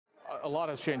A lot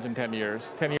has changed in 10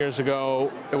 years. 10 years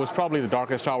ago, it was probably the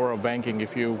darkest hour of banking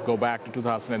if you go back to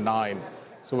 2009.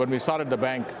 So when we started the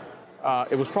bank,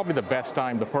 it was probably the best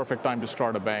time, the perfect time to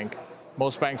start a bank.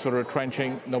 Most banks were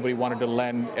retrenching. Nobody wanted to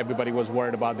lend. Everybody was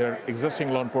worried about their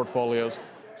existing loan portfolios.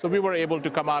 So we were able to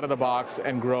come out of the box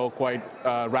and grow quite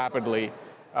rapidly.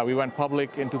 We went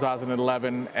public in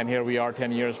 2011, and here we are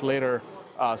 10 years later,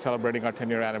 celebrating our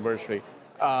 10-year anniversary.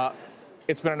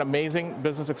 It's been an amazing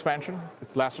business expansion.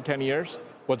 It's lasted 10 years.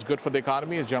 What's good for the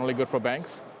economy is generally good for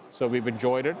banks. So we've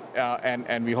enjoyed it,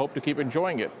 and we hope to keep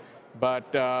enjoying it. But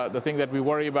the thing that we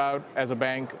worry about as a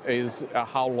bank is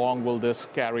how long will this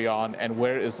carry on, and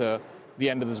where is the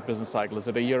end of this business cycle? Is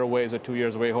it a year away? Is it 2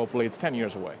 years away? Hopefully it's 10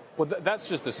 years away. Well, that's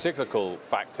just the cyclical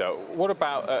factor. What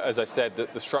about, as I said,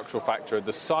 the structural factor,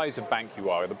 the size of bank you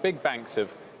are? The big banks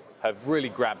have really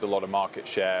grabbed a lot of market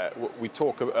share. We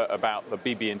talk about the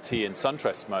BB&T and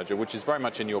SunTrust merger, which is very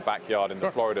much in your backyard in the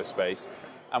Florida space.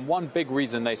 And one big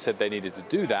reason they said they needed to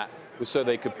do that was so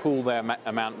they could pool their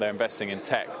amount they're investing in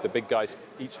tech. The big guys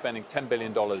each spending $10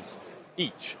 billion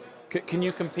each. Can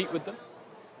you compete with them?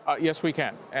 Yes, we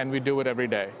can, and we do it every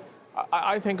day.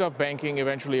 I think of banking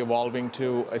eventually evolving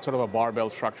to a sort of a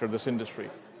barbell structure, this industry.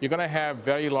 You're going to have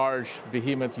very large,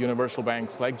 behemoth universal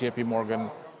banks like JP Morgan,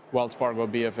 Wells Fargo,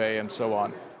 BFA, and so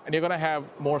on. And you're going to have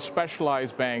more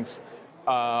specialized banks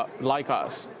like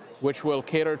us, which will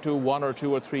cater to one or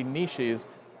two or three niches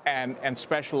and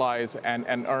specialize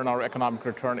and earn our economic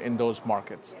return in those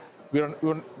markets.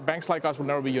 Banks like us will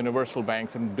never be universal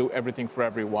banks and do everything for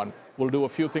everyone. We'll do a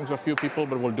few things for a few people,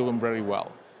 but we'll do them very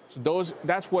well. So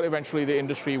that's what eventually the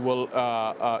industry will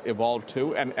evolve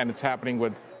to, and it's happening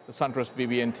with the SunTrust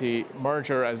BB&T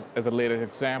merger as a latest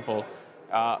example.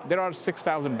 There are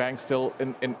 6,000 banks still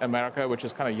in America, which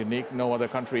is kind of unique. No other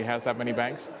country has that many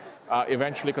banks.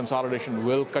 Eventually, consolidation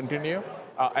will continue,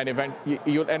 and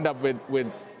you'll end up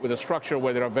with a structure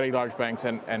where there are very large banks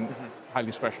and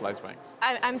highly specialized banks.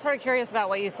 I'm sort of curious about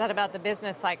what you said about the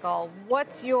business cycle.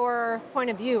 What's your point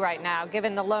of view right now,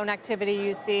 given the loan activity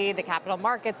you see, the capital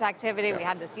markets activity? Yeah. We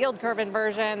had this yield curve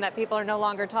inversion that people are no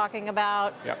longer talking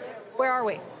about. Yeah. Where are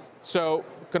we? So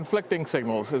conflicting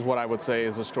signals is what I would say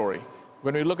is the story.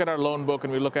 When we look at our loan book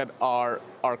and we look at our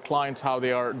clients, how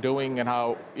they are doing and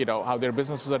how their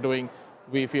businesses are doing,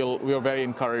 we are very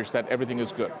encouraged that everything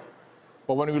is good.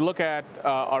 But when we look at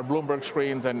our Bloomberg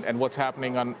screens and what's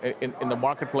happening in the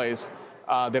marketplace,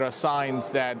 there are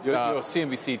signs that your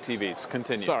CNBC TVs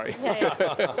continue. Sorry,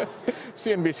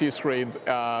 CNBC screens,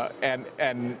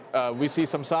 and we see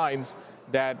some signs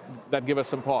that give us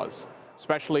some pause.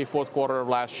 Especially fourth quarter of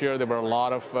last year, there were a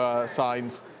lot of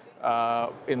signs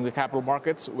in the capital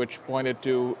markets which pointed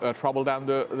to trouble down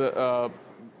the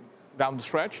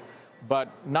stretch. But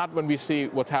not when we see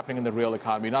what's happening in the real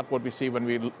economy, not what we see when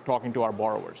we're talking to our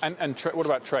borrowers. And what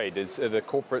about trade? Is the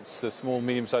corporates, the small,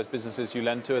 medium-sized businesses you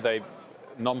lend to, are they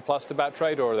nonplussed about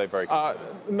trade, or are they very concerned?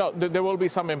 No, there will be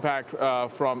some impact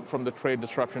from the trade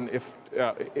disruption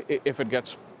if it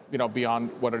gets beyond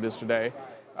what it is today.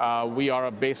 We are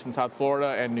based in South Florida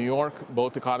and New York.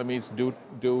 Both economies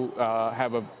do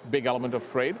have a big element of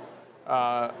trade,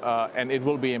 and it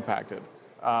will be impacted.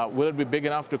 Will it be big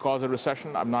enough to cause a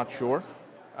recession? I'm not sure.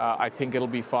 I think it'll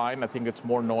be fine. I think it's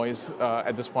more noise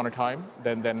at this point in time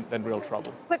than real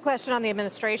trouble. Quick question on the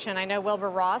administration. I know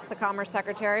Wilbur Ross, the Commerce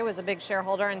Secretary, was a big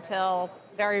shareholder until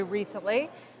very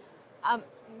recently.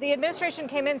 The administration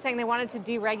came in saying they wanted to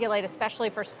deregulate,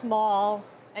 especially for small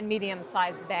and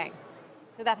medium-sized banks.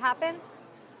 Did that happen?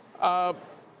 I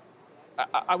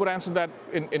would answer that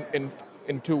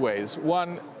in two ways.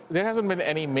 One, there hasn't been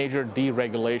any major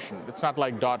deregulation. It's not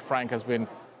like Dodd-Frank has been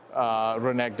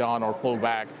reneged on or pulled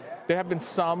back. There have been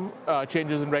some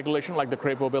changes in regulation, like the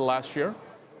Crapo bill last year.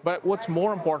 But what's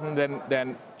more important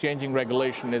than changing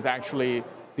regulation is actually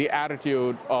the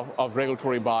attitude of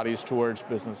regulatory bodies towards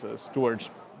businesses, towards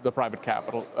the private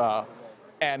capital.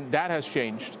 And that has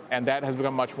changed, and that has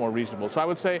become much more reasonable. So I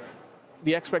would say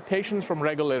the expectations from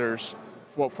regulators,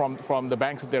 from the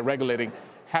banks that they're regulating,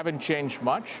 haven't changed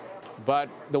much. But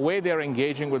the way they're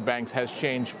engaging with banks has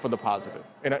changed for the positive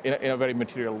in a very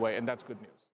material way, and that's good news.